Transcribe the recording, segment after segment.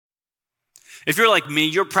If you're like me,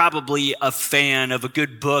 you're probably a fan of a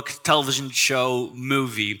good book, television show,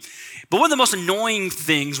 movie. But one of the most annoying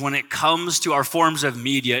things when it comes to our forms of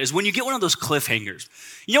media is when you get one of those cliffhangers.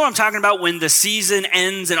 You know what I'm talking about? When the season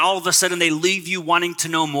ends and all of a sudden they leave you wanting to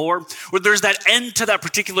know more? Or there's that end to that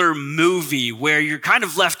particular movie where you're kind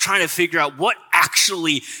of left trying to figure out what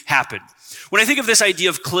actually happened. When I think of this idea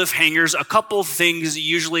of cliffhangers, a couple things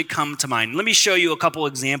usually come to mind. Let me show you a couple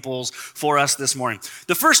examples for us this morning.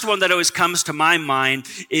 The first one that always comes to my mind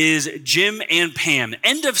is Jim and Pam.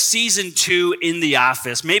 End of season 2 in The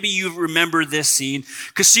Office. Maybe you remember this scene.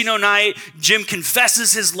 Casino night, Jim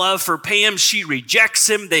confesses his love for Pam. She rejects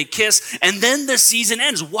him. They kiss. And then the season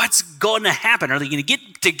ends. What's going to happen? Are they going to get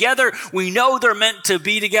together? We know they're meant to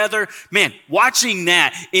be together. Man, watching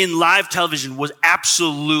that in live television was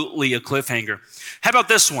absolutely a cliffhanger. How about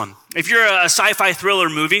this one? If you're a sci-fi thriller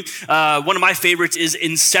movie, one of my favorites is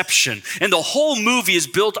Inception. And the whole movie is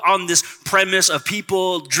built on this premise of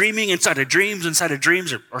people dreaming inside of dreams,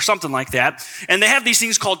 or something like that. And they have these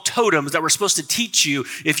things called totems that were supposed to teach you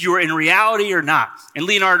if you were in reality or not. And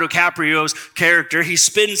Leonardo DiCaprio's character, he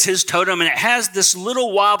spins his totem and it has this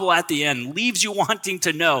little wobble at the end, leaves you wanting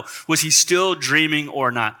to know, was he still dreaming or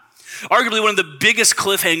not? Arguably one of the biggest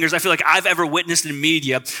cliffhangers I feel like I've ever witnessed in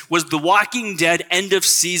media was The Walking Dead end of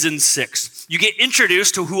season 6. You get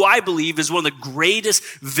introduced to who I believe is one of the greatest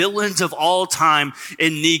villains of all time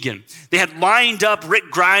in Negan. They had lined up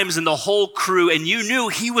Rick Grimes and the whole crew, and you knew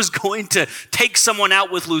he was going to take someone out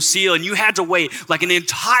with Lucille, and you had to wait like an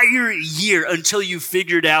entire year until you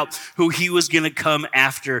figured out who he was going to come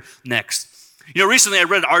after next. You know, recently I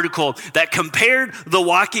read an article that compared The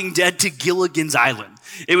Walking Dead to Gilligan's Island.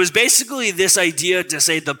 It was basically this idea to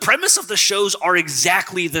say the premise of the shows are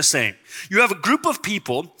exactly the same. You have a group of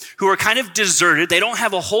people who are kind of deserted. They don't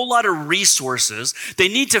have a whole lot of resources. They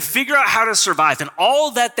need to figure out how to survive. And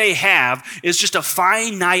all that they have is just a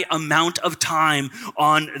finite amount of time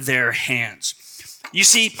on their hands. You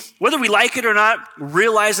see, whether we like it or not,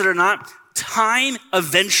 realize it or not, time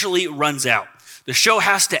eventually runs out. The show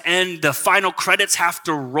has to end, the final credits have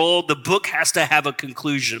to roll, the book has to have a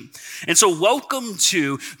conclusion. And so welcome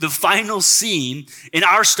to the final scene in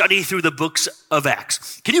our study through the books of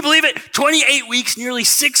Acts. Can you believe it? 28 weeks, nearly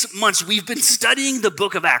 6 months, we've been studying the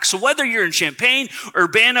book of Acts. So whether you're in Champaign,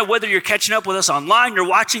 Urbana, whether you're catching up with us online, you're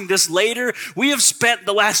watching this later, we have spent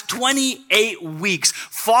the last 28 weeks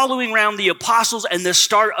following around the apostles and the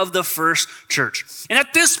start of the first church. And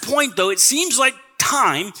at this point, though, it seems like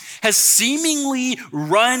time has seemingly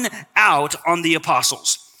run out on the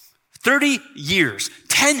apostles. 30 years,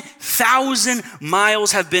 10,000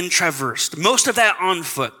 miles have been traversed, most of that on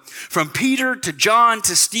foot. From Peter to John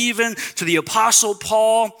to Stephen to the apostle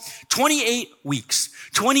Paul, 28 weeks,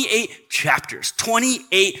 28 chapters,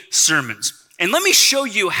 28 sermons. And let me show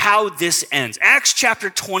you how this ends. Acts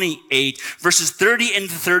chapter 28, verses 30 and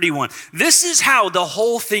 31. This is how the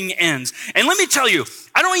whole thing ends. And let me tell you,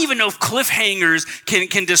 I don't even know if cliffhangers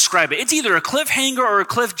can describe it. It's either a cliffhanger or a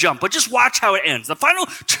cliff jump, but just watch how it ends. The final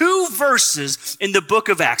 2 verses in the book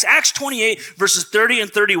of Acts, Acts 28, verses 30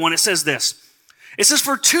 and 31, it says this. It says,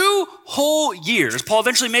 for 2 whole years, Paul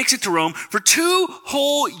eventually makes it to Rome. For 2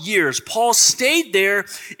 whole years, Paul stayed there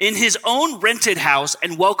in his own rented house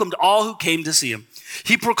and welcomed all who came to see him.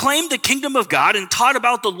 He proclaimed the kingdom of God and taught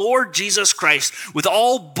about the Lord Jesus Christ with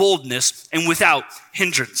all boldness and without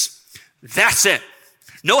hindrance. That's it.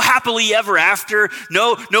 No happily ever after.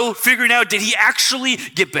 No figuring out, did he actually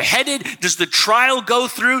get beheaded? Does the trial go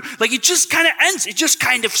through? Like it just kind of ends. It just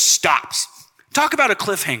kind of stops. Talk about a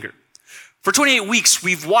cliffhanger. For 28 weeks,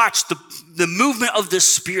 we've watched the movement of the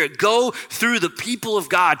Spirit go through the people of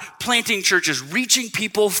God, planting churches, reaching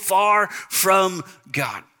people far from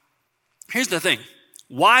God. Here's the thing.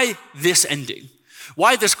 Why this ending?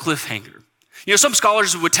 Why this cliffhanger? You know, some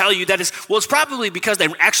scholars would tell you that it's probably because they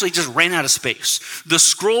actually just ran out of space. The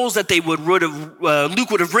scrolls that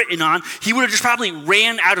Luke would have written on, he would have just probably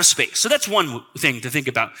ran out of space. So that's one thing to think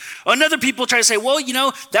about. Another people try to say, well, you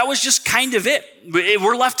know, that was just kind of it.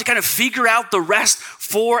 We're left to kind of figure out the rest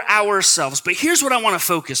for ourselves. But here's what I want to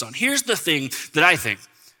focus on. Here's the thing that I think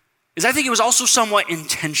it was also somewhat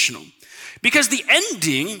intentional. Because the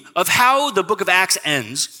ending of how the book of Acts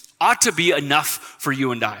ends ought to be enough for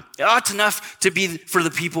you and I. It ought enough to be for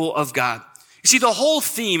the people of God. You see, the whole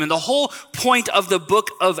theme and the whole point of the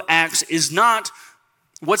book of Acts is not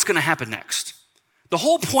what's going to happen next. The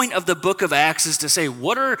whole point of the book of Acts is to say,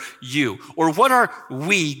 what are you or what are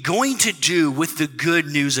we going to do with the good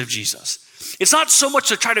news of Jesus? It's not so much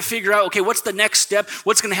to try to figure out, okay, what's the next step?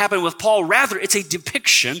 What's going to happen with Paul? Rather, it's a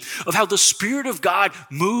depiction of how the Spirit of God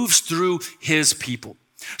moves through his people.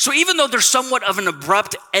 So even though there's somewhat of an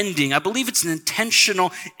abrupt ending, I believe it's an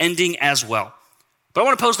intentional ending as well. But I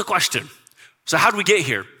want to pose the question. So how do we get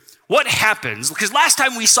here? What happens? Because last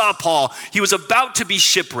time we saw Paul, he was about to be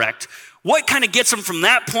shipwrecked. What kind of gets him from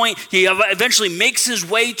that point? He eventually makes his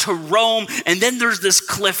way to Rome, and then there's this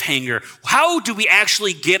cliffhanger. How do we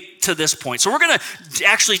actually get to this point? So we're going to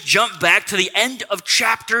actually jump back to the end of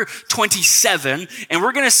chapter 27, and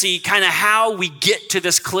we're going to see kind of how we get to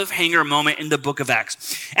this cliffhanger moment in the book of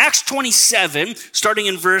Acts. Acts 27, starting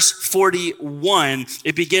in verse 41,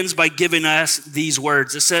 it begins by giving us these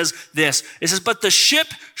words. It says this. It says, "But the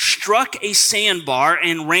ship struck a sandbar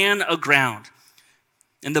and ran aground.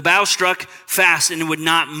 And the bow struck fast and would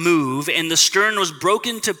not move, and the stern was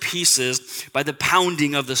broken to pieces by the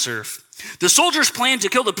pounding of the surf. The soldiers planned to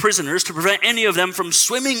kill the prisoners to prevent any of them from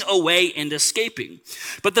swimming away and escaping.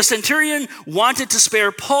 But the centurion wanted to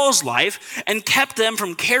spare Paul's life and kept them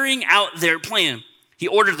from carrying out their plan. He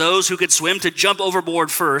ordered those who could swim to jump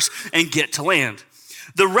overboard first and get to land.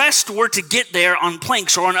 The rest were to get there on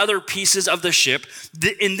planks or on other pieces of the ship.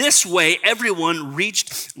 In this way, everyone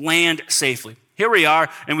reached land safely." Here we are,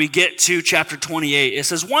 and we get to chapter 28. It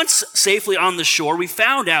says, "Once safely on the shore, we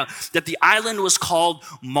found out that the island was called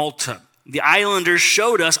Malta. The islanders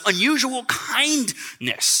showed us unusual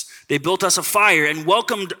kindness. They built us a fire and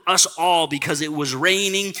welcomed us all because it was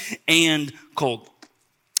raining and cold."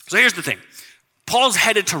 So here's the thing. Paul's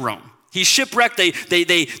headed to Rome. He's shipwrecked.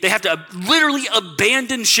 They have to literally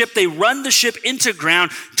abandon ship. They run the ship into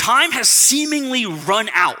ground. Time has seemingly run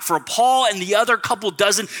out for Paul and the other couple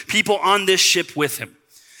dozen people on this ship with him.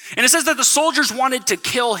 And it says that the soldiers wanted to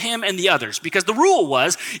kill him and the others because the rule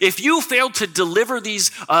was if you failed to deliver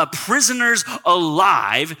these prisoners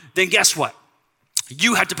alive, then guess what?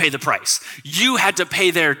 You had to pay the price. You had to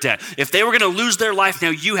pay their debt. If they were going to lose their life, now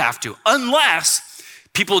you have to, unless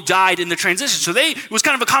people died in the transition. So it was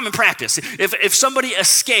kind of a common practice. If somebody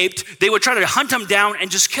escaped, they would try to hunt them down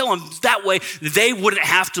and just kill them. That way, they wouldn't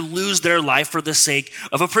have to lose their life for the sake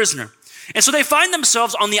of a prisoner. And so they find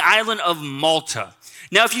themselves on the island of Malta.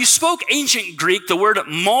 Now, if you spoke ancient Greek, the word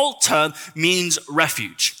Malta means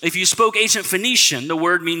refuge. If you spoke ancient Phoenician, the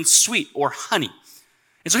word means sweet or honey.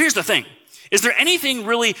 And so here's the thing. Is there anything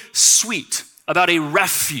really sweet about a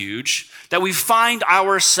refuge that we find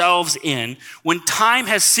ourselves in when time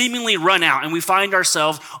has seemingly run out and we find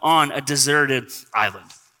ourselves on a deserted island?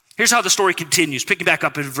 Here's how the story continues, picking back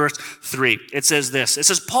up in verse 3. It says this. It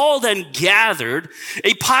says, "Paul then gathered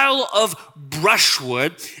a pile of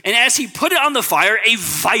brushwood, and as he put it on the fire, a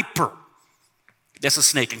viper," that's a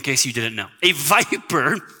snake in case you didn't know, "a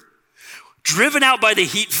viper driven out by the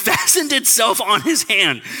heat fastened itself on his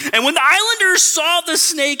hand. And when the islanders saw the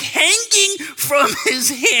snake hanging from his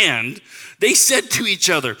hand, they said to each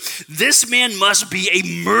other, 'This man must be a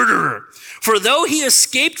murderer. For though he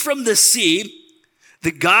escaped from the sea,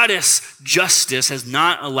 the goddess Justice has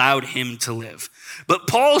not allowed him to live.' But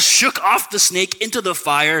Paul shook off the snake into the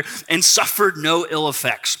fire and suffered no ill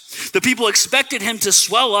effects. The people expected him to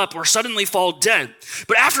swell up or suddenly fall dead.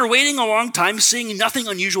 But after waiting a long time, seeing nothing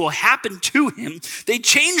unusual happen to him, they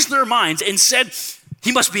changed their minds and said,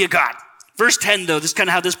 'He must be a god.'" Verse 10, though, this is kind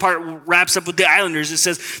of how this part wraps up with the islanders. It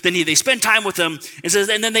says, then they spent time with them. It says,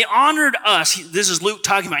 "And then they honored us." This is Luke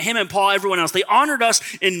talking about him and Paul, everyone else. "They honored us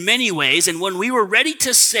in many ways. And when we were ready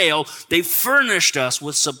to sail, they furnished us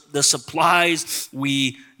with the supplies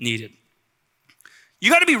we needed." You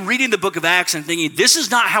got to be reading the book of Acts and thinking, this is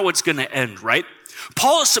not how it's going to end, right?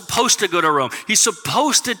 Paul is supposed to go to Rome. He's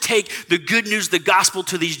supposed to take the good news, the gospel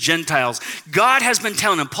to these Gentiles. God has been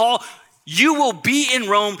telling him, "Paul, you will be in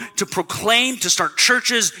Rome to proclaim, to start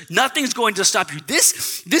churches. Nothing's going to stop you."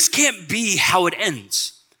 This can't be how it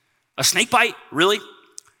ends. A snake bite? Really?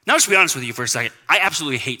 Now, let's be honest with you for a second. I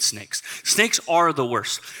absolutely hate snakes. Snakes are the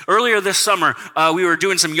worst. Earlier this summer, we were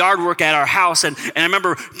doing some yard work at our house, and I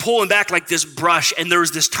remember pulling back like this brush, and there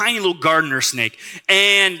was this tiny little gardener snake.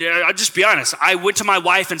 And I'll just be honest, I went to my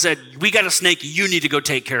wife and said, "We got a snake. You need to go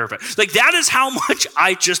take care of it." Like, that is how much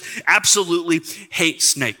I just absolutely hate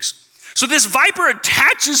snakes. So this viper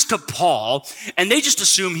attaches to Paul, and they just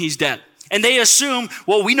assume he's dead. And they assume,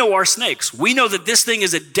 well, we know our snakes. We know that this thing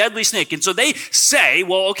is a deadly snake. And so they say,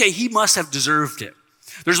 well, okay, he must have deserved it.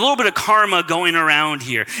 There's a little bit of karma going around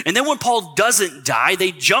here. And then when Paul doesn't die,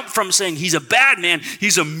 they jump from saying he's a bad man,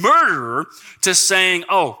 he's a murderer, to saying,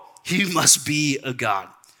 oh, he must be a god.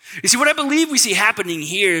 You see, what I believe we see happening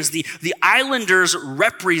here is the islanders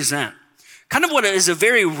represent kind of what is a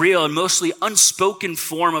very real and mostly unspoken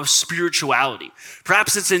form of spirituality.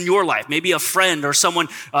 Perhaps it's in your life. Maybe a friend or someone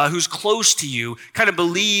who's close to you kind of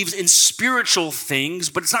believes in spiritual things,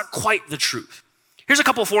 but it's not quite the truth. Here's a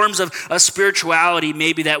couple forms of spirituality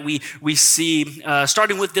maybe that we see,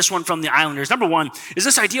 starting with this one from the Islanders. Number one is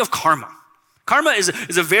this idea of karma. Karma is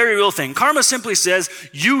a very real thing. Karma simply says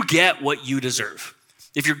you get what you deserve.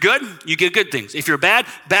 If you're good, you get good things. If you're bad,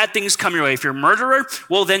 bad things come your way. If you're a murderer,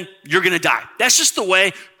 well, then you're going to die. That's just the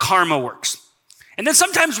way karma works. And then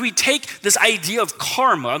sometimes we take this idea of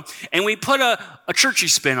karma and we put a churchy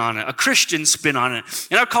spin on it, a Christian spin on it.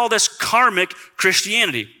 And I call this karmic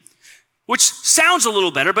Christianity, which sounds a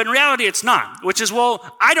little better, but in reality it's not. Which is,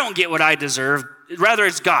 well, I don't get what I deserve. Rather,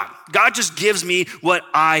 it's God. God just gives me what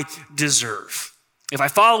I deserve. If I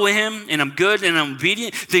follow him and I'm good and I'm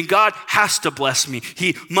obedient, then God has to bless me.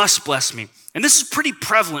 He must bless me. And this is pretty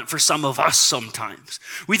prevalent for some of us sometimes.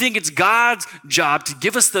 We think it's God's job to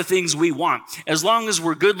give us the things we want, as long as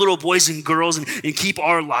we're good little boys and girls and keep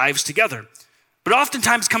our lives together. But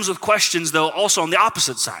oftentimes it comes with questions, though, also on the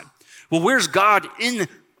opposite side. Well, where's God in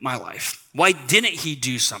my life? Why didn't he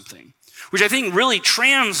do something? Which I think really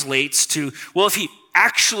translates to, well, if he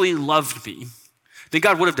actually loved me, then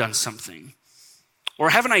God would have done something. Or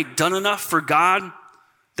haven't I done enough for God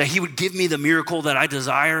that he would give me the miracle that I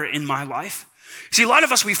desire in my life? See, a lot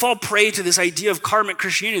of us, we fall prey to this idea of karmic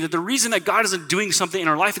Christianity, that the reason that God isn't doing something in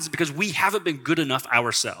our life is because we haven't been good enough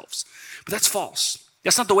ourselves. But that's false.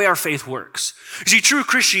 That's not the way our faith works. You see, true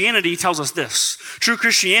Christianity tells us this. True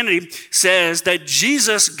Christianity says that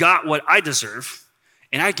Jesus got what I deserve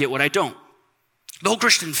and I get what I don't. The whole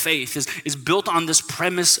Christian faith is built on this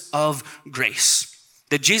premise of grace.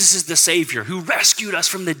 That Jesus is the Savior who rescued us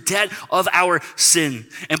from the debt of our sin.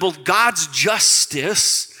 And both God's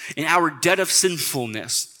justice and our debt of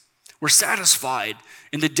sinfulness were satisfied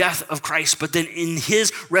in the death of Christ. But then in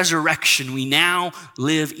his resurrection, we now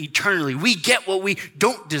live eternally. We get what we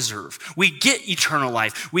don't deserve. We get eternal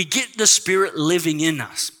life. We get the Spirit living in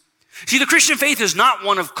us. See, the Christian faith is not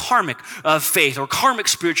one of karmic faith or karmic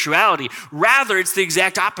spirituality. Rather, it's the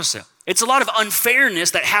exact opposite. It's a lot of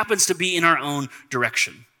unfairness that happens to be in our own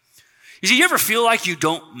direction. You see, you ever feel like you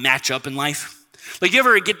don't match up in life? Like you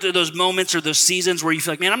ever get to those moments or those seasons where you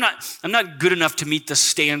feel like, man, I'm not good enough to meet the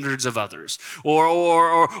standards of others,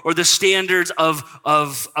 or the standards of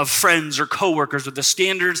friends or coworkers, or the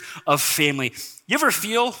standards of family. You ever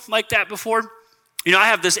feel like that before? You know, I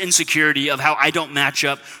have this insecurity of how I don't match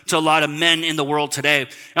up to a lot of men in the world today. And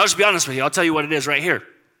I'll just be honest with you. I'll tell you what it is right here.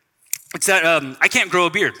 It's that I can't grow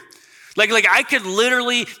a beard. Like I could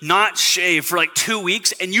literally not shave for like 2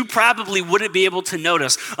 weeks and you probably wouldn't be able to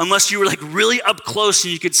notice unless you were like really up close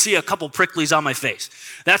and you could see a couple pricklies on my face.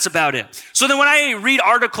 That's about it. So then when I read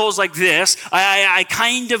articles like this, I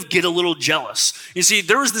kind of get a little jealous. You see,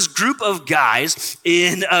 there was this group of guys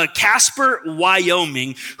in Casper,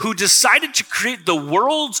 Wyoming, who decided to create the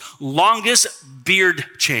world's longest beard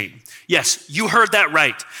chain. Yes, you heard that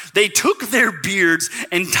right. They took their beards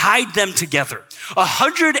and tied them together.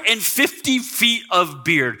 150 feet of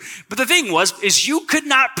beard. But the thing is you could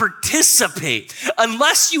not participate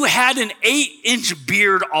unless you had an 8-inch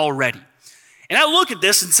beard already. And I look at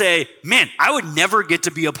this and say, man, I would never get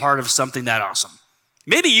to be a part of something that awesome.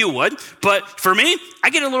 Maybe you would, but for me, I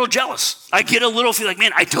get a little jealous. I get a little feel like,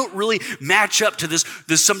 man, I don't really match up to this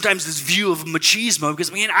sometimes this view of machismo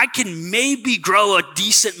because, man, I can maybe grow a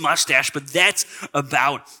decent mustache, but that's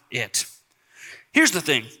about it. Here's the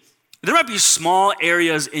thing. There might be small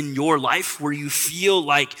areas in your life where you feel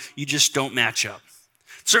like you just don't match up.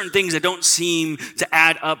 Certain things that don't seem to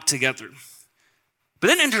add up together. But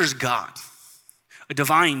then enters God, a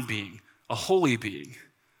divine being, a holy being,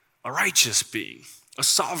 a righteous being, a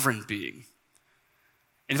sovereign being.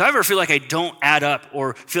 And if I ever feel like I don't add up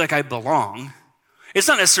or feel like I belong, it's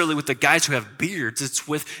not necessarily with the guys who have beards, it's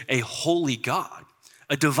with a holy God,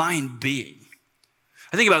 a divine being.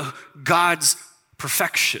 I think about God's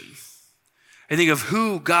perfection. I think of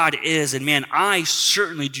who God is, and man, I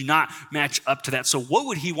certainly do not match up to that. So what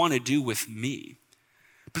would he want to do with me?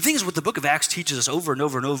 But the thing is, what the book of Acts teaches us over and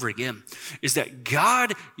over and over again is that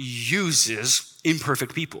God uses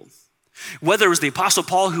imperfect people. Whether it was the Apostle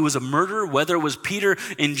Paul, who was a murderer, whether it was Peter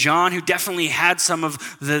and John, who definitely had some of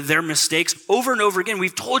their mistakes, over and over again,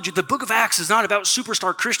 we've told you the book of Acts is not about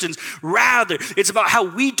superstar Christians. Rather, it's about how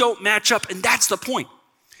we don't match up, and that's the point.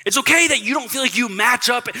 It's okay that you don't feel like you match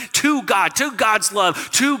up to God, to God's love,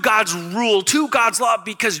 to God's rule, to God's law,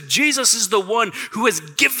 because Jesus is the one who has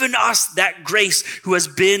given us that grace, who has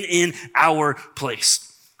been in our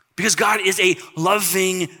place. Because God is a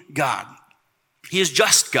loving God. He is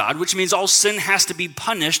just God, which means all sin has to be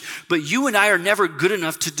punished, but you and I are never good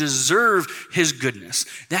enough to deserve his goodness.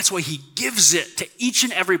 That's why he gives it to each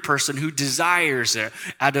and every person who desires it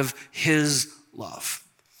out of his love.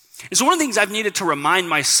 And so one of the things I've needed to remind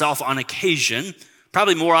myself on occasion,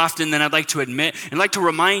 probably more often than I'd like to admit, and I'd like to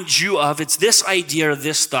remind you of, it's this idea or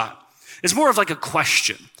this thought. It's more of like a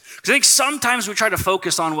question. Because I think sometimes we try to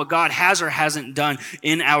focus on what God has or hasn't done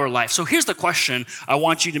in our life. So here's the question I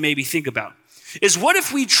want you to maybe think about. Is what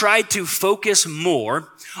if we tried to focus more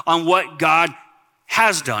on what God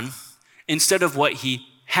has done instead of what he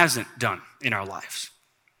hasn't done in our lives?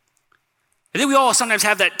 I think we all sometimes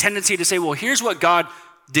have that tendency to say, well, here's what God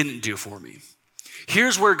didn't do for me.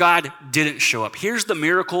 Here's where God didn't show up. Here's the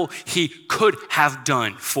miracle he could have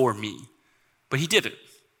done for me, but he didn't.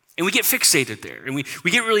 And we get fixated there, and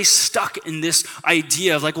we get really stuck in this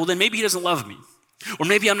idea of like, well, then maybe he doesn't love me, or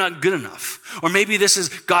maybe I'm not good enough, or maybe this is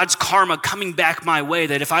God's karma coming back my way,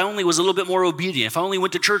 that if I only was a little bit more obedient, if I only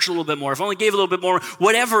went to church a little bit more, if I only gave a little bit more,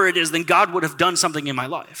 whatever it is, then God would have done something in my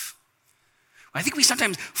life. I think we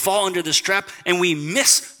sometimes fall under this trap, and we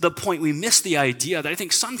miss the point, we miss the idea that I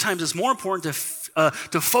think sometimes it's more important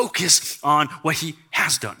to focus on what he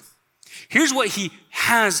has done. Here's what he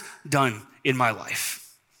has done in my life.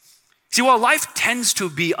 See, while life tends to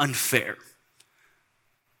be unfair,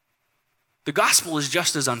 the gospel is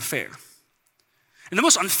just as unfair. And the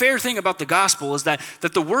most unfair thing about the gospel is that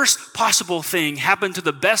the worst possible thing happened to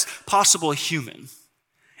the best possible human.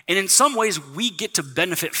 And in some ways, we get to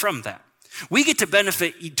benefit from that. We get to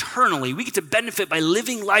benefit eternally. We get to benefit by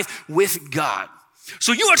living life with God.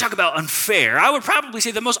 So you want to talk about unfair. I would probably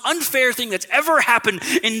say the most unfair thing that's ever happened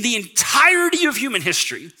in the entirety of human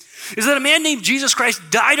history is that a man named Jesus Christ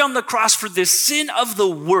died on the cross for the sin of the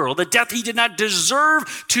world, a death he did not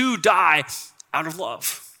deserve to die, out of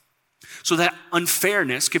love. So that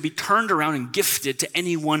unfairness could be turned around and gifted to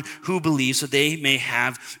anyone who believes so they may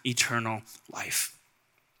have eternal life.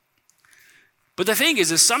 But the thing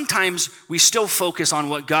is sometimes we still focus on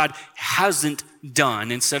what God hasn't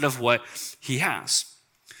done instead of what he has.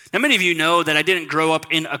 Now, many of you know that I didn't grow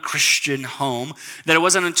up in a Christian home, that it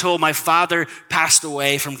wasn't until my father passed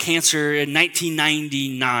away from cancer in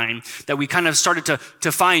 1999 that we kind of started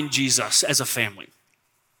to find Jesus as a family.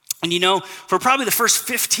 And you know, for probably the first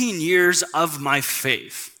 15 years of my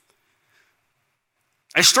faith,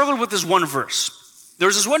 I struggled with this one verse. There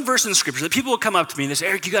was this one verse in scripture that people would come up to me and they say,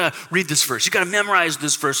 Eric, you gotta read this verse. You gotta memorize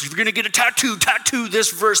this verse. If you're gonna get a tattoo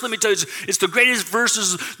this verse. Let me tell you, it's the greatest verse,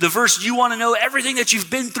 is the verse you wanna know, everything that you've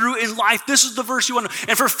been through in life. This is the verse you wanna know.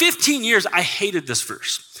 And for 15 years, I hated this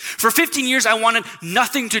verse. For 15 years, I wanted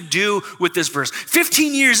nothing to do with this verse.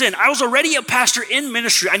 15 years in, I was already a pastor in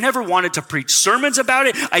ministry. I never wanted to preach sermons about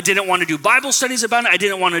it. I didn't want to do Bible studies about it. I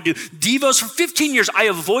didn't want to do devos. For 15 years, I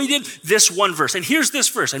avoided this one verse. And here's this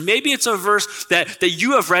verse. And maybe it's a verse that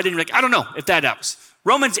you have read and you're like, I don't know if that helps.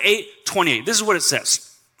 Romans 8:28. This is what it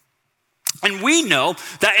says. And we know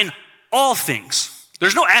that in all things,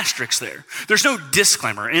 there's no asterisk there. There's no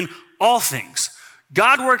disclaimer. In all things,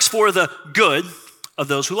 God works for the good of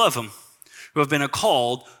those who love him, who have been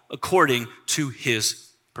called according to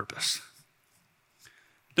his purpose.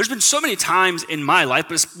 There's been so many times in my life,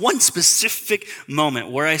 but it's one specific moment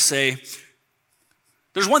where I say,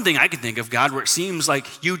 there's one thing I can think of, God, where it seems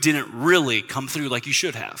like you didn't really come through like you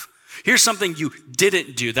should have. Here's something you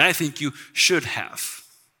didn't do that I think you should have.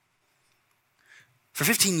 For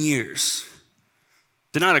 15 years,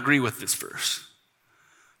 did not agree with this verse.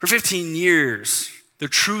 For 15 years, the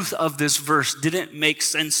truth of this verse didn't make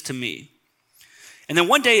sense to me. And then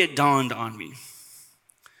one day it dawned on me,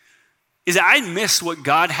 is that I missed what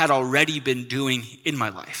God had already been doing in my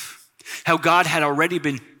life, how God had already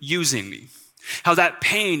been using me, how that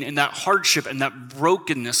pain and that hardship and that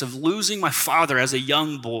brokenness of losing my father as a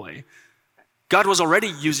young boy, God was already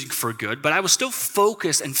using for good, but I was still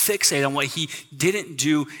focused and fixated on what he didn't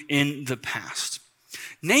do in the past.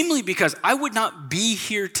 Namely because I would not be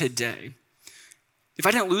here today if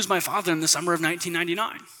I didn't lose my father in the summer of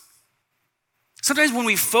 1999. Sometimes when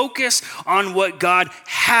we focus on what God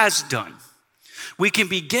has done, we can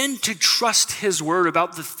begin to trust his word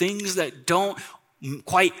about the things that don't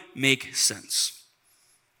quite make sense.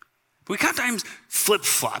 But we sometimes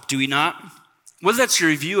flip-flop, do we not? Whether that's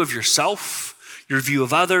your view of yourself, your view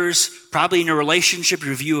of others, probably in a relationship,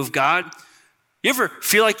 your view of God. You ever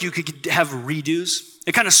feel like you could have redos?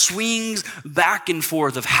 It kind of swings back and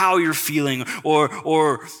forth of how you're feeling,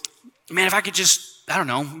 or man, if I could just, I don't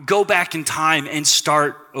know, go back in time and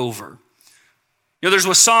start over. You know, there's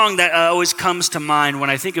a song that always comes to mind when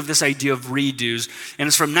I think of this idea of redos, and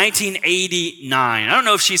it's from 1989. I don't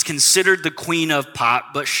know if she's considered the queen of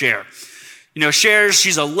pop, but Cher. You know, Cher,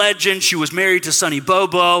 she's a legend. She was married to Sonny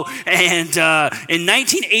Bobo. And in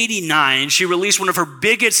 1989, she released one of her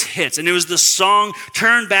biggest hits, and it was the song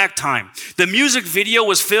Turn Back Time. The music video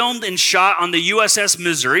was filmed and shot on the USS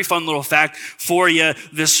Missouri. Fun little fact for you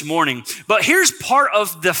this morning. But here's part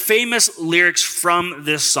of the famous lyrics from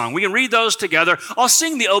this song. We can read those together. I'll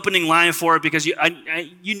sing the opening line for it because you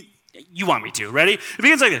want me to. Ready? It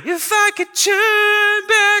begins like this. If I could turn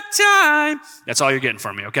back time. That's all you're getting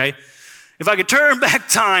from me, okay? If I could turn back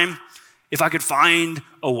time, if I could find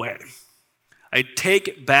a way, I'd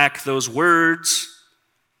take back those words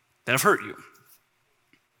that have hurt you.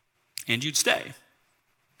 And you'd stay.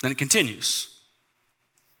 Then it continues.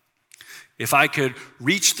 If I could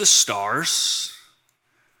reach the stars,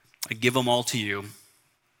 I'd give them all to you.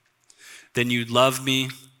 Then you'd love me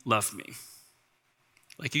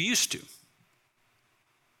like you used to.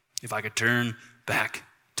 If I could turn back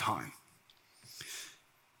time.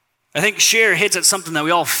 I think Cher hits at something that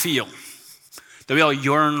we all feel, that we all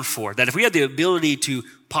yearn for, that if we had the ability to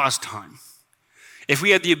pause time, if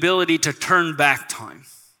we had the ability to turn back time,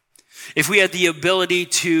 if we had the ability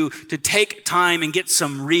to take time and get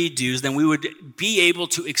some redos, then we would be able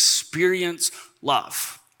to experience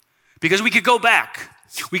love. Because we could go back,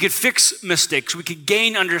 we could fix mistakes, we could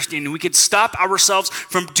gain understanding, we could stop ourselves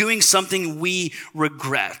from doing something we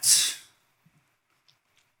regret.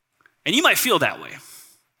 And you might feel that way.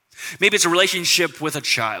 Maybe it's a relationship with a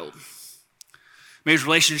child. Maybe it's a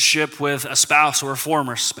relationship with a spouse or a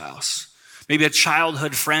former spouse. Maybe a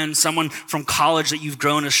childhood friend, someone from college that you've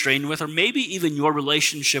grown estranged with, or maybe even your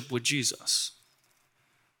relationship with Jesus.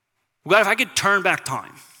 Well, God, if I could turn back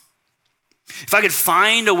time, if I could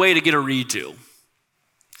find a way to get a redo,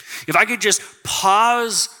 if I could just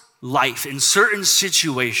pause life in certain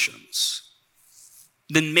situations,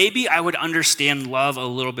 then maybe I would understand love a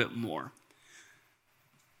little bit more.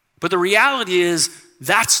 But the reality is,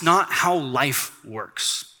 that's not how life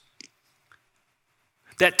works.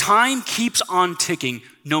 That time keeps on ticking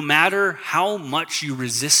no matter how much you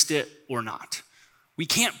resist it or not. We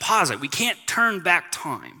can't pause it. We can't turn back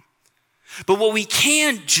time. But what we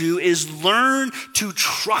can do is learn to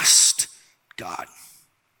trust God.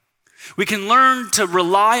 We can learn to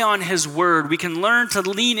rely on his word. We can learn to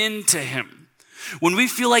lean into him when we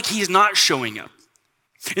feel like he's not showing up.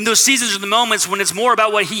 In those seasons or the moments when it's more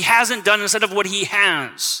about what he hasn't done instead of what he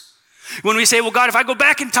has. When we say, well, God, if I go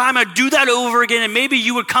back in time, I'd do that over again, and maybe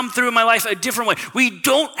you would come through in my life a different way. We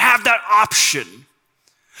don't have that option.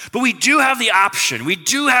 But we do have the option. We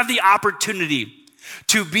do have the opportunity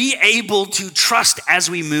to be able to trust as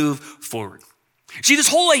we move forward. See, this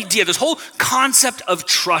whole idea, this whole concept of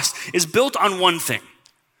trust is built on one thing.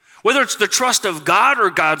 Whether it's the trust of God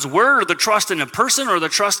or God's word or the trust in a person or the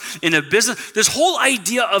trust in a business, this whole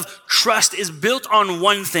idea of trust is built on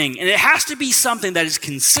one thing, and it has to be something that is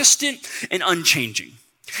consistent and unchanging.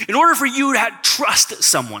 In order for you to trust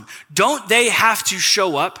someone, don't they have to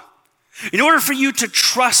show up? In order for you to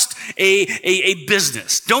trust a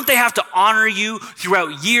business, don't they have to honor you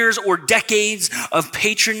throughout years or decades of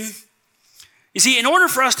patron? You see, in order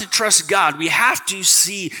for us to trust God, we have to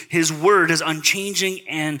see his word as unchanging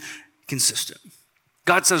and consistent.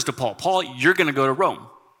 God says to Paul, Paul, you're going to go to Rome.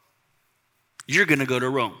 You're going to go to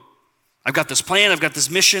Rome. I've got this plan, I've got this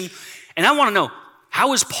mission, and I want to know,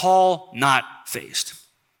 how is Paul not fazed?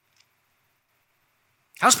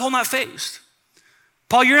 How's Paul not fazed?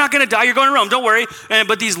 Paul, you're not going to die. You're going to Rome. Don't worry.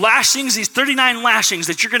 But these lashings, these 39 lashings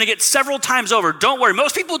that you're going to get several times over, don't worry.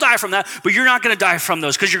 Most people die from that, but you're not going to die from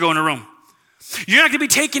those because you're going to Rome. You're not going to be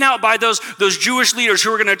taken out by those Jewish leaders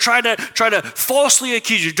who are going to try to falsely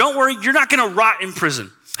accuse you. Don't worry, you're not going to rot in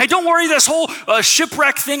prison. Hey, don't worry, this whole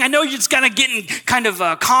shipwreck thing, I know it's kind of getting kind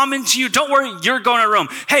of common to you. Don't worry, you're going to Rome.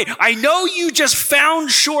 Hey, I know you just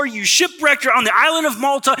found shore, you shipwrecked, you're on the island of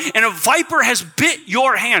Malta, and a viper has bit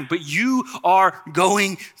your hand, but you are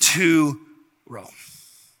going to Rome.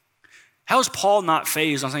 How is Paul not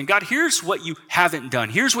fazed on saying, God, here's what you haven't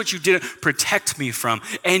done. Here's what you didn't protect me from,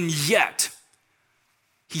 and yet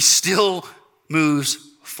he still moves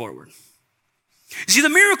forward. You see, the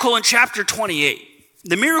miracle in chapter 28,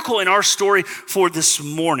 the miracle in our story for this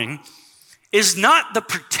morning is not the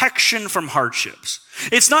protection from hardships.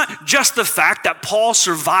 It's not just the fact that Paul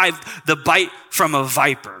survived the bite from a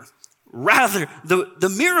viper. Rather,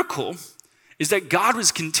 the miracle is that God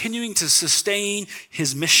was continuing to sustain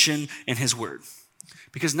his mission and his word,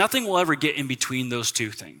 because nothing will ever get in between those two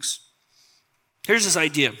things. Here's this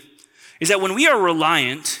idea, is that when we are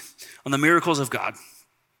reliant on the miracles of God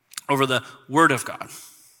over the word of God,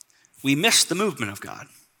 we miss the movement of God.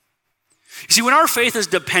 You see, when our faith is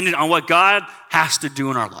dependent on what God has to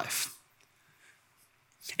do in our life,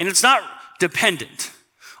 and it's not dependent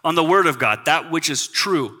on the word of God, that which is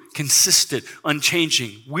true, consistent,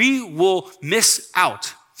 unchanging, we will miss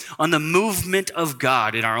out on the movement of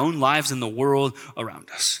God in our own lives and the world around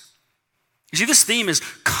us. You see, this theme is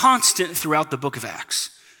constant throughout the book of Acts.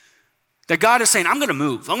 That God is saying, I'm going to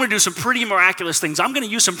move. I'm going to do some pretty miraculous things. I'm going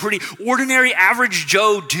to use some pretty ordinary, average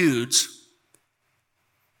Joe dudes.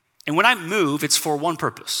 And when I move, it's for one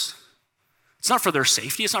purpose. It's not for their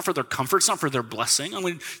safety. It's not for their comfort. It's not for their blessing. I'm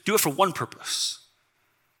going to do it for one purpose.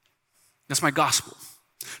 That's my gospel.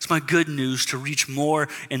 It's my good news to reach more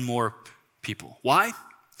and more people. Why?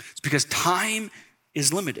 It's because time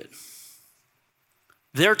is limited.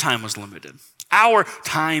 Their time was limited. Our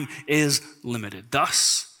time is limited.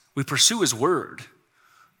 Thus, we pursue his word,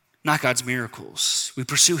 not God's miracles. We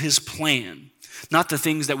pursue his plan, not the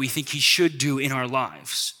things that we think he should do in our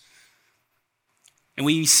lives. And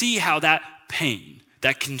we see how that pain,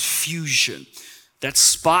 that confusion, that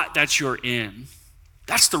spot that you're in,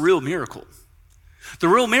 that's the real miracle. The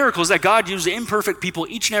real miracle is that God uses imperfect people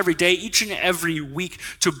each and every day, each and every week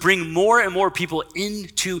to bring more and more people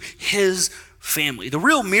into his family. The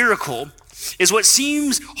real miracle is what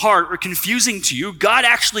seems hard or confusing to you. God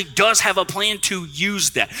actually does have a plan to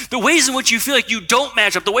use that. The ways in which you feel like you don't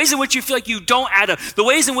match up, the ways in which you feel like you don't add up, the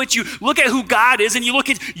ways in which you look at who God is and you look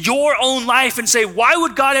at your own life and say, why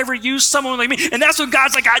would God ever use someone like me? And that's when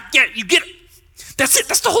God's like, you get it. That's it.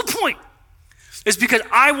 That's the whole point. It's because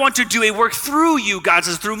I want to do a work through you, God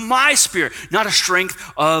says, through my spirit, not a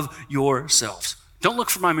strength of yourselves. Don't look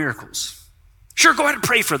for my miracles. Sure, go ahead and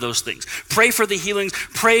pray for those things. Pray for the healings,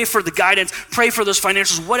 pray for the guidance, pray for those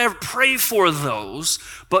financials, whatever, pray for those,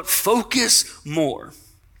 but focus more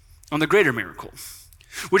on the greater miracle,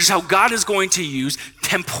 which is how God is going to use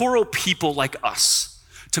temporal people like us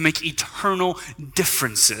to make eternal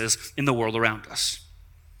differences in the world around us.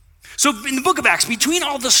 So in the book of Acts, between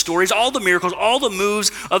all the stories, all the miracles, all the moves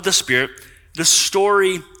of the Spirit, the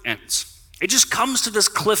story ends. It just comes to this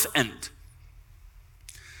cliff end.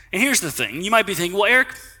 And here's the thing. You might be thinking, well, Eric,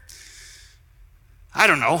 I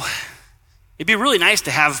don't know. It'd be really nice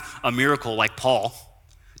to have a miracle like Paul.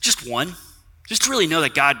 Just one. Just to really know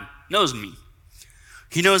that God knows me.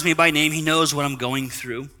 He knows me by name. He knows what I'm going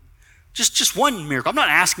through. Just one miracle. I'm not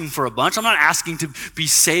asking for a bunch. I'm not asking to be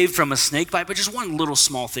saved from a snake bite, but just one little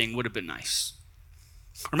small thing would have been nice.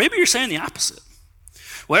 Or maybe you're saying the opposite.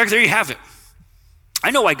 Well, Eric, there you have it.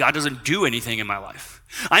 I know why God doesn't do anything in my life.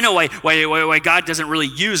 I know why God doesn't really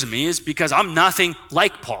use me is because I'm nothing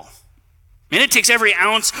like Paul. And it takes every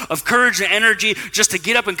ounce of courage and energy just to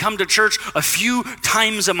get up and come to church a few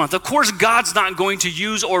times a month. Of course, God's not going to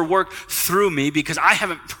use or work through me because I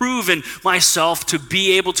haven't proven myself to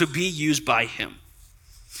be able to be used by him.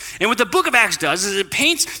 And what the book of Acts does is it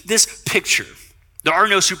paints this picture. There are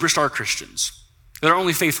no superstar Christians. There are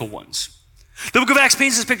only faithful ones. The book of Acts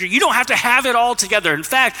paints this picture. You don't have to have it all together. In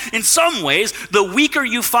fact, in some ways, the weaker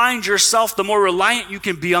you find yourself, the more reliant you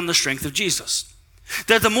can be on the strength of Jesus.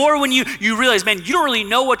 That the more when you realize, man, you don't really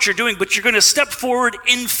know what you're doing, but you're going to step forward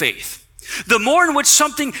in faith. The more in which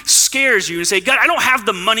something scares you and say, God, I don't have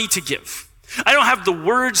the money to give. I don't have the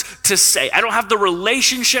words to say. I don't have the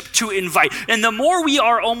relationship to invite. And the more we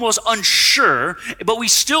are almost unsure, but we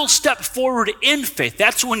still step forward in faith,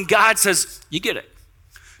 that's when God says, you get it.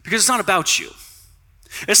 Because it's not about you.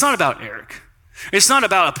 It's not about Eric. It's not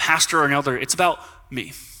about a pastor or an elder. It's about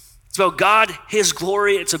me. It's about God, his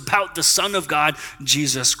glory. It's about the Son of God,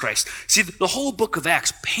 Jesus Christ. See, the whole book of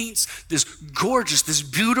Acts paints this gorgeous, this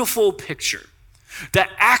beautiful picture that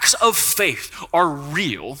acts of faith are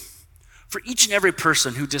real for each and every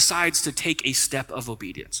person who decides to take a step of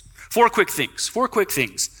obedience. Four quick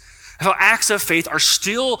things. How acts of faith are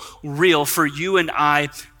still real for you and I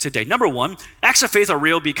today. Number one, acts of faith are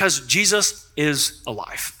real because Jesus is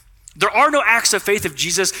alive. There are no acts of faith if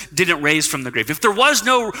Jesus didn't raise from the grave. If there was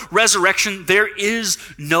no resurrection, there is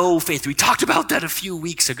no faith. We talked about that a few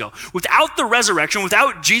weeks ago. Without the resurrection,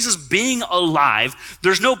 without Jesus being alive,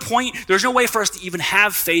 there's no point, there's no way for us to even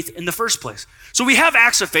have faith in the first place. So we have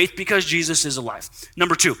acts of faith because Jesus is alive.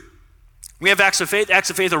 Number two, we have acts of faith. Acts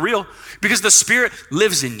of faith are real because the Spirit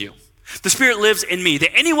lives in you. The Spirit lives in me.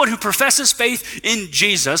 That anyone who professes faith in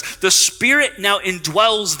Jesus, the Spirit now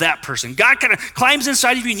indwells that person. God kind of climbs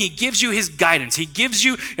inside of you and he gives you his guidance. He gives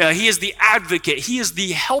you, he is the advocate. He is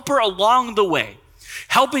the helper along the way,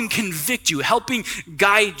 helping convict you, helping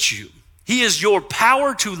guide you. He is your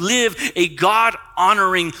power to live a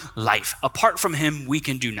God-honoring life. Apart from him, we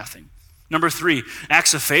can do nothing. Number three,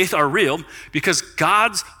 acts of faith are real because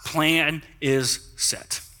God's plan is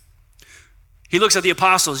set. He looks at the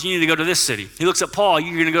apostles, you need to go to this city. He looks at Paul,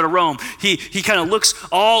 you're going to go to Rome. He kind of looks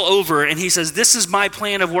all over and he says, this is my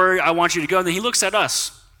plan of where I want you to go. And then he looks at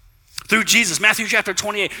us through Jesus. Matthew chapter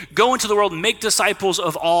 28, go into the world and make disciples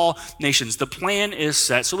of all nations. The plan is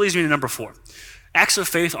set. So it leads me to number 4. Acts of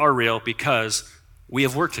faith are real because we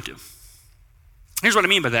have work to do. Here's what I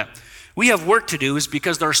mean by that. We have work to do is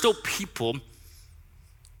because there are still people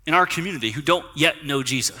in our community who don't yet know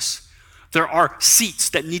Jesus. There are seats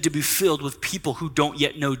that need to be filled with people who don't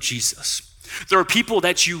yet know Jesus. There are people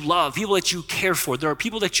that you love, people that you care for. There are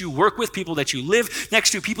people that you work with, people that you live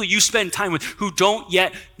next to, people you spend time with who don't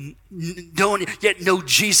yet know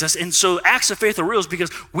Jesus. And so acts of faith are real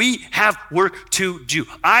because we have work to do.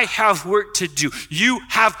 I have work to do. You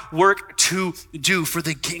have work to do for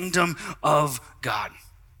the kingdom of God.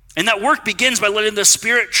 And that work begins by letting the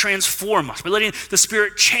Spirit transform us, by letting the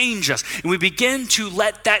Spirit change us. And we begin to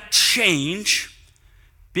let that change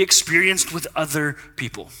be experienced with other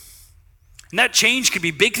people. And that change could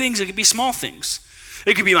be big things, it could be small things.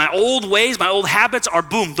 It could be my old ways, my old habits are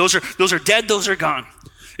boom, those are dead, those are gone.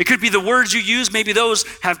 It could be the words you use, maybe those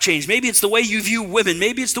have changed. Maybe it's the way you view women.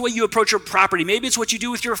 Maybe it's the way you approach your property. Maybe it's what you do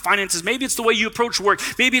with your finances. Maybe it's the way you approach work.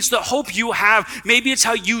 Maybe it's the hope you have. Maybe it's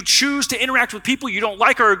how you choose to interact with people you don't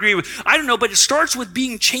like or agree with. I don't know, but it starts with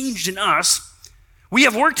being changed in us. We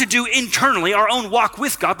have work to do internally, our own walk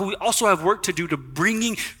with God, but we also have work to do to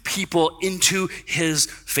bringing people into his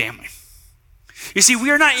family. You see, we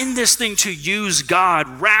are not in this thing to use God.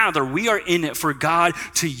 Rather, we are in it for God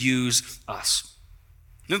to use us.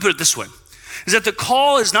 Let me put it this way, is that the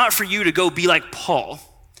call is not for you to go be like Paul,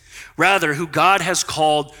 rather who God has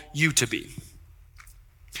called you to be.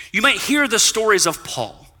 You might hear the stories of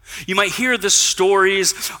Paul. You might hear the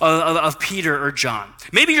stories of Peter or John.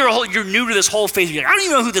 Maybe you're new to this whole faith. You're like, I don't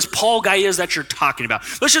even know who this Paul guy is that you're talking about.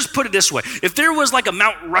 Let's just put it this way. If there was like a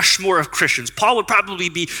Mount Rushmore of Christians, Paul would probably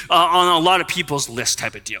be on a lot of people's list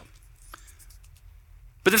type of deal.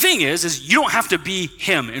 But the thing is you don't have to be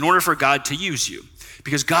him in order for God to use you.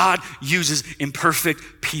 Because God uses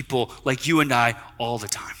imperfect people like you and I all the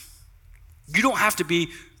time. You don't have to be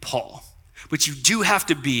Paul, but you do have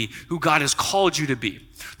to be who God has called you to be.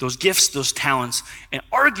 Those gifts, those talents, and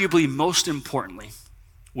arguably most importantly,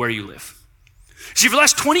 where you live. See, for the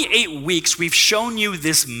last 28 weeks, we've shown you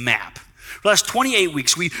this map. For the last 28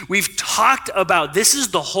 weeks, we've talked about this is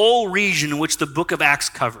the whole region in which the book of Acts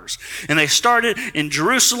covers. And they started in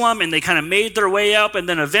Jerusalem, and they kind of made their way up, and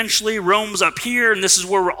then eventually Rome's up here, and this is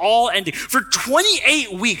where we're all ending. For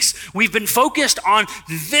 28 weeks, we've been focused on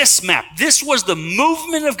this map. This was the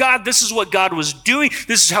movement of God. This is what God was doing.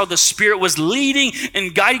 This is how the Spirit was leading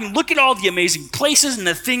and guiding. Look at all the amazing places and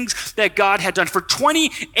the things that God had done. For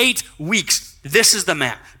 28 weeks, this is the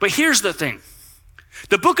map. But here's the thing.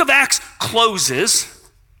 The book of Acts closes,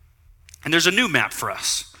 and there's a new map for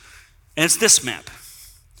us. And it's this map.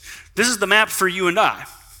 This is the map for you and I.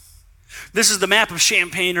 This is the map of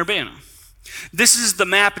Champaign-Urbana. This is the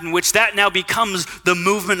map in which that now becomes the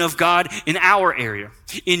movement of God in our area,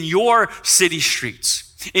 in your city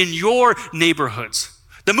streets, in your neighborhoods.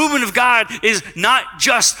 The movement of God is not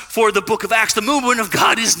just for the book of Acts. The movement of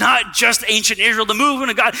God is not just ancient Israel. The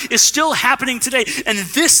movement of God is still happening today. And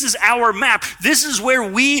this is our map. This is where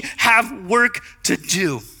we have work to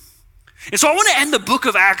do. And so I want to end the book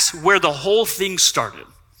of Acts where the whole thing started.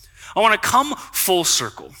 I want to come full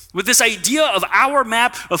circle with this idea of our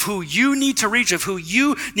map of who you need to reach, of who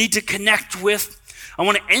you need to connect with. I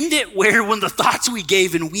want to end it where one of the thoughts we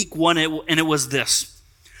gave in week 1, and it was this.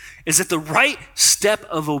 Is that the right step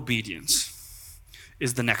of obedience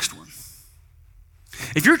is the next one.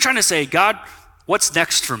 If you're trying to say, God, what's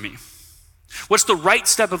next for me? What's the right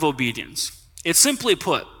step of obedience? It's simply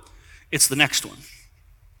put, it's the next one.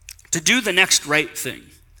 To do the next right thing.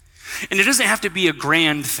 And it doesn't have to be a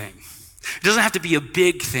grand thing. It doesn't have to be a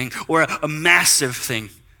big thing or a massive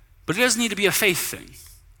thing, but it does need to be a faith thing.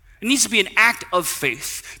 It needs to be an act of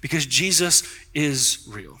faith because Jesus is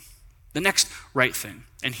real. The next right thing.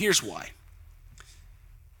 And here's why.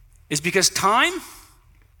 Is because time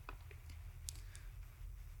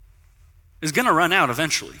is going to run out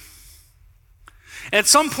eventually. And at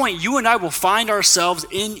some point, you and I will find ourselves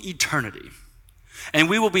in eternity. And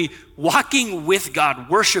we will be walking with God,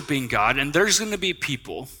 worshiping God, and there's going to be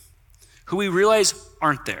people who we realize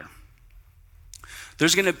aren't there.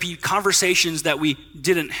 There's going to be conversations that we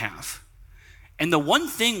didn't have. And the one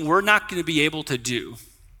thing we're not going to be able to do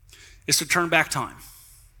is to turn back time.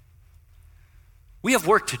 We have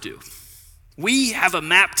work to do. We have a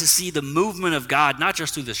map to see the movement of God, not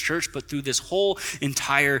just through this church, but through this whole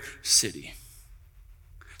entire city.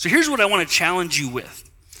 So here's what I want to challenge you with,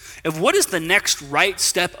 of what is the next right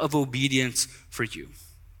step of obedience for you.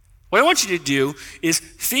 What I want you to do is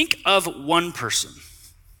think of one person,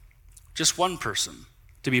 just one person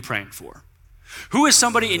to be praying for. Who is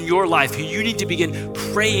somebody in your life who you need to begin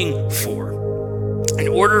praying for in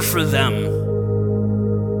order for them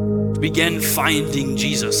to begin finding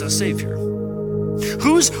Jesus as Savior?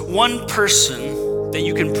 Who's one person that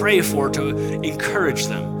you can pray for to encourage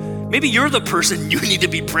them? Maybe you're the person you need to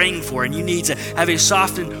be praying for, and you need to have a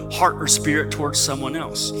softened heart or spirit towards someone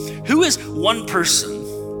else. Who is one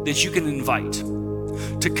person that you can invite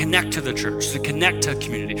to connect to the church, to connect to a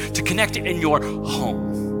community, to connect in your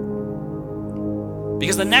home?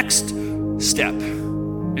 Because the next step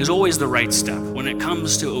is always the right step when it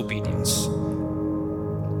comes to obedience.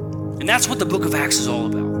 And that's what the book of Acts is all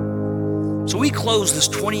about. So we close this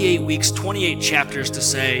 28 weeks, 28 chapters to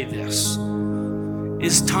say this: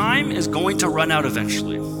 is time is going to run out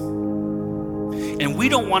eventually. And we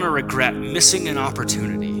don't want to regret missing an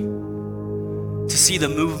opportunity to see the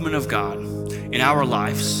movement of God in our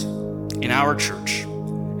lives, in our church,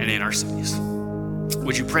 and in our cities.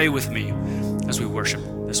 Would you pray with me as we worship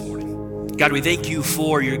this morning? God, we thank you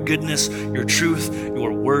for your goodness, your truth,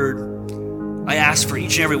 your word. I ask for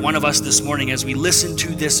each and every one of us this morning as we listen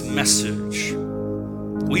to this message,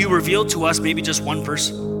 will you reveal to us maybe just one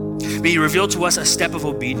person? May you reveal to us a step of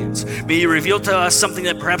obedience. May you reveal to us something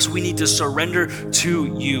that perhaps we need to surrender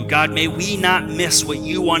to you. God, may we not miss what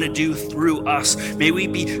you want to do through us. May we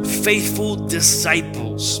be faithful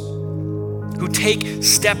disciples who take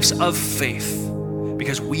steps of faith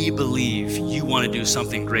because we believe you want to do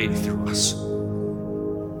something great through us.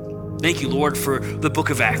 Thank you, Lord, for the book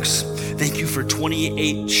of Acts. Thank you for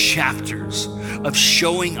 28 chapters of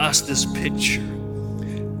showing us this picture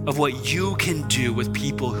of what you can do with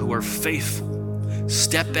people who are faithful,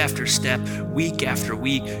 step after step, week after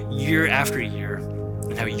week, year after year,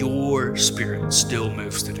 and how your Spirit still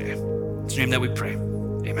moves today. It's in your name that we pray.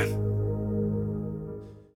 Amen.